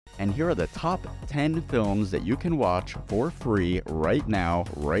And here are the top 10 films that you can watch for free right now,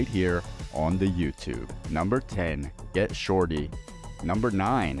 right here on the YouTube. Number 10, Get Shorty. Number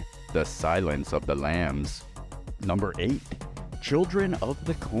 9, The Silence of the Lambs. Number 8, Children of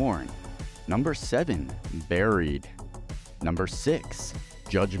the Corn. Number 7, Buried. Number 6,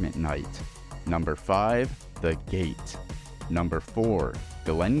 Judgment Night. Number 5, The Gate. Number 4,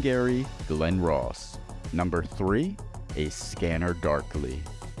 Glengarry Glen Ross. Number 3, A Scanner Darkly.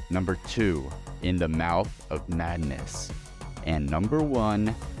 Number 2, In the Mouth of Madness. And number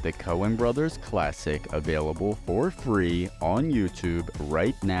 1, the Coen Brothers classic, available for free on YouTube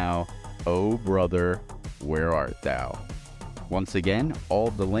right now, Oh Brother, Where Art Thou? Once again, all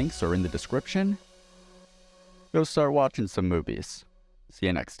of the links are in the description. Go start watching some movies. See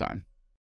you next time.